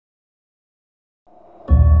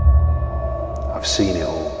I've seen it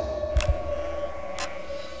all.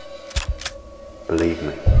 Believe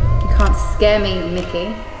me. You can't scare me,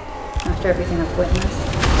 Mickey, after everything I've witnessed.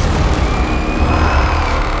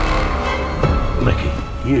 Mickey,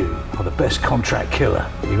 you are the best contract killer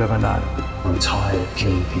you've ever known. I'm tired of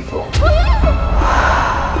killing people.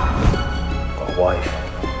 Got a wife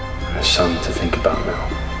and a son to think about now.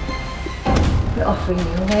 We're offering you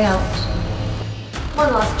a way out.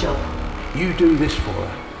 One last job. You do this for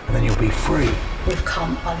her, and then you'll be free. We've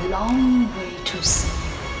come a long way to see.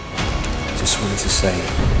 I just wanted to say,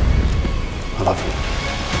 I love you.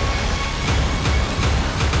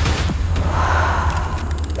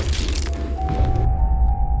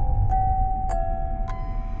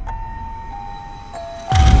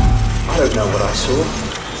 I don't know what I saw.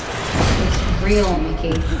 It's real,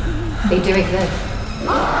 Mickey. They do exist.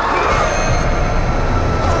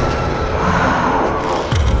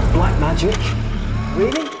 Black magic?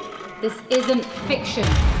 Really? This isn't fiction.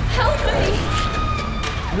 Help me!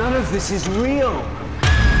 None of this is real.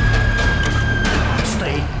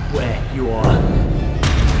 Stay where you are.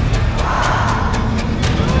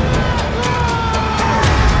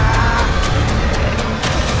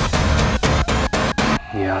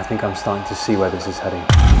 Yeah, I think I'm starting to see where this is heading.